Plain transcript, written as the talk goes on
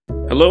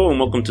Hello and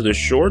welcome to The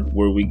Short,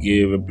 where we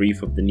give a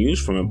brief of the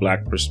news from a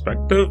Black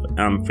perspective.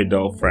 I'm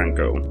Fidel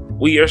Franco.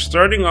 We are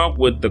starting off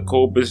with the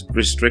COVID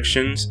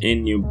restrictions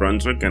in New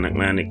Brunswick and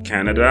Atlantic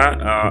Canada.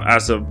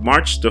 As of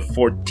March the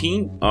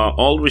 14th,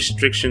 all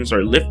restrictions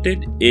are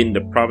lifted in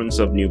the province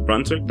of New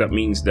Brunswick. That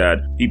means that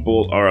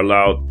people are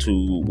allowed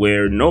to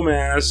wear no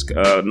mask,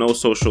 no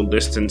social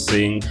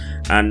distancing,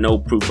 and no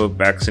proof of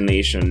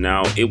vaccination.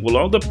 Now, it will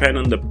all depend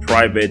on the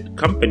private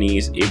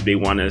companies if they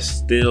want to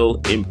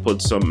still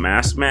input some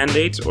mask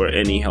mandates or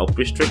any health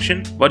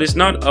restriction, but it's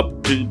not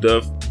up to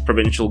the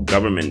provincial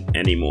government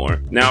anymore.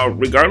 Now,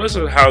 regardless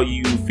of how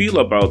you feel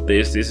about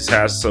this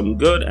has some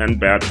good and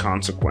bad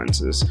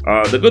consequences.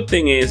 The good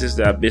thing is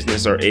that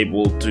business are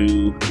able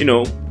to,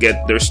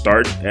 get their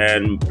start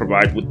and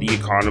provide with the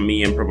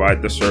economy and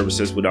provide the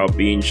services without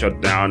being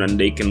shut down, and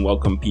they can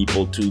welcome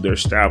people to their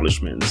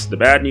establishments. The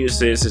bad news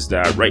is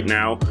that right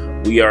now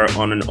we are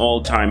on an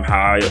all-time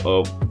high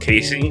of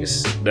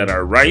casings that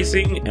are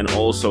rising and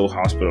also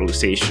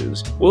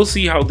hospitalizations. We'll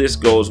see how this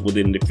goes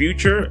within the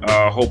future.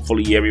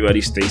 Hopefully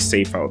everybody stays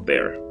safe out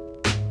there.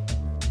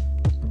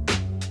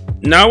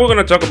 Now we're going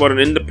to talk about an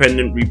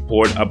independent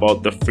report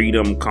about the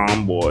Freedom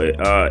Convoy.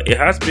 It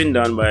has been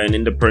done by an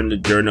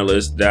independent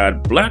journalist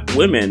that Black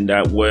women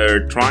that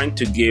were trying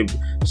to give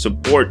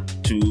support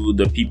to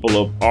the people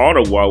of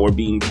Ottawa were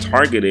being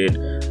targeted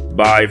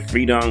by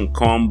Freedom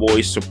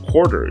Convoy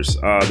supporters.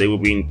 They were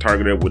being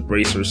targeted with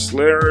racist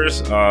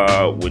slurs,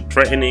 with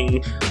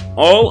threatening,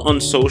 all on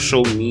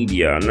social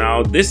media.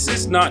 Now, this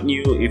is not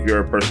new if you're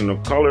a person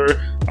of color.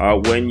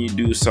 When you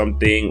do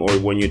something or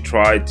when you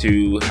try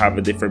to have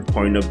a different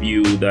point of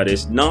view that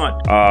is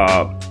not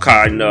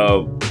kind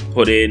of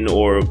put in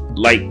or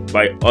liked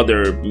by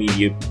other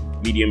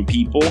medium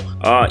people,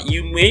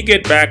 you may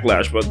get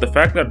backlash. But the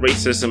fact that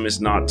racism is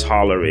not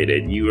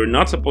tolerated, you are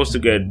not supposed to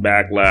get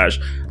backlash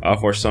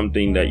for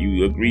something that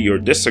you agree or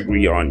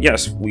disagree on.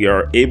 Yes, we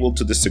are able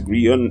to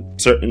disagree on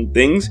certain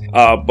things,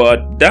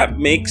 but that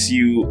makes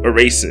you a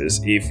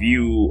racist if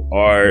you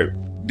are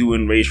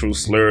doing racial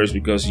slurs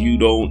because you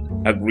don't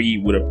agree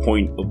with a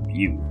point of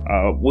view.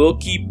 We'll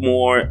keep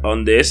more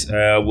on this.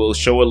 We'll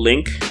show a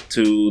link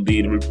to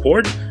the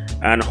report,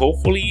 and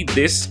hopefully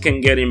this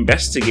can get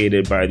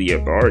investigated by the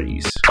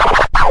authorities.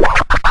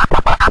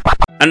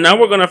 And now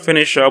we're going to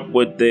finish up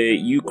with the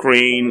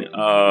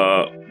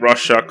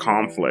Ukraine-Russia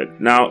conflict.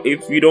 Now,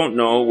 if you don't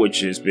know, which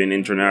has been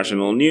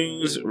international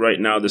news, right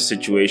now the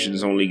situation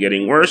is only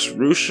getting worse.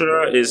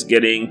 Russia is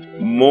getting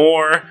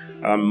more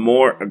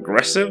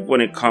aggressive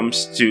when it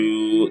comes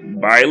to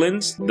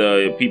violence.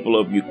 The people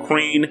of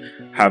Ukraine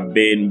have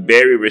been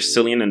very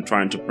resilient and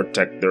trying to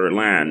protect their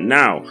land.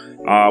 Now,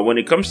 when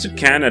it comes to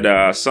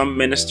Canada, some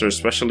ministers,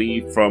 especially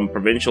from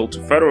provincial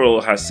to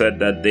federal, has said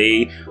that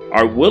they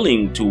are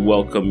willing to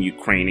welcome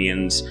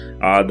Ukrainians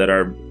that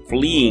are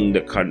fleeing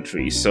the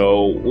country.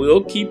 So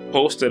we'll keep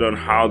posted on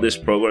how this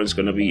program is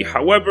going to be.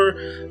 However,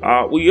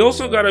 we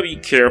also got to be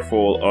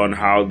careful on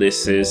how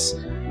this is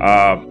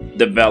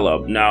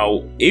developed.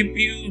 Now, if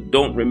you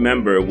don't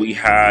remember, we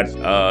had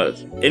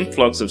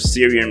influx of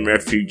Syrian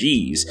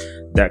refugees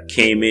that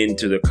came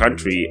into the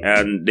country,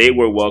 and they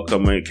were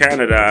welcome in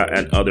Canada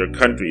and other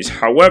countries.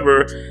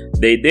 However,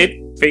 they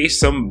did face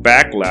some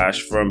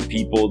backlash from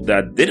people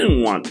that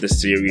didn't want the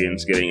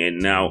Syrians getting in.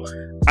 Now,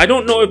 I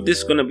don't know if this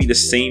is going to be the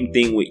same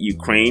thing with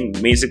Ukraine,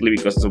 basically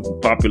because the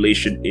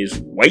population is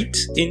white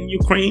in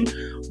Ukraine.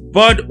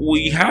 But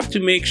we have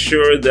to make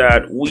sure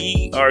that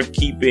we are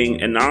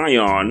keeping an eye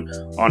on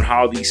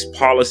how these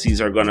policies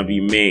are going to be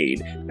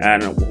made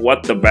and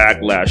what the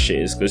backlash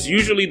is. Because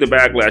usually the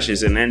backlash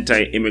is an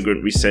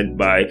anti-immigrant resent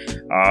by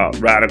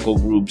radical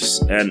groups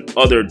and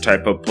other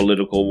type of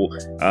political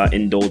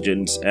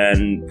indulgence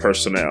and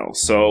personnel.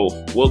 So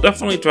we'll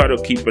definitely try to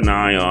keep an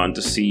eye on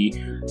to see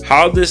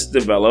how this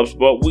develops.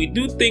 But we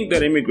do think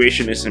that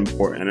immigration is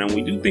important, and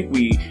we do think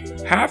we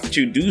have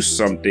to do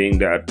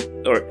something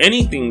or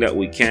anything that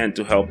we can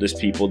to help these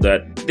people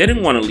that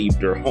didn't want to leave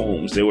their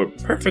homes. They were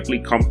perfectly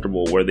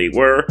comfortable where they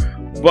were,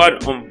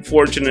 but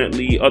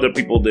unfortunately other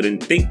people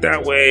didn't think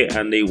that way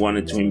and they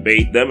wanted to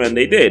invade them, and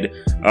they did.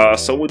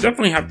 So we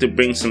definitely have to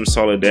bring some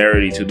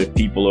solidarity to the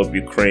people of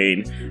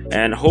Ukraine,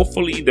 and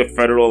hopefully the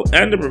federal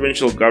and the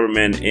provincial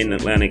government in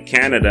Atlantic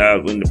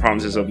Canada, in the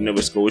provinces of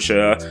Nova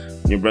Scotia,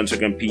 New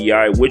Brunswick and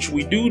PEI, which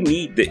we do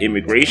need the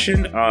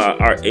immigration,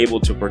 are able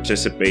to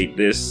participate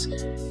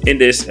in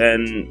this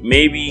and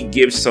maybe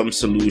give some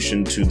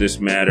solution to this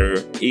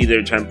matter,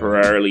 either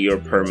temporarily or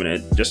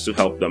permanent, just to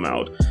help them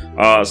out.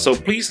 So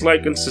please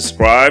like and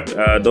subscribe.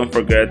 Don't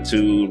forget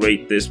to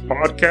rate this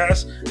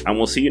podcast, and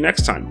we'll see you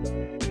next time.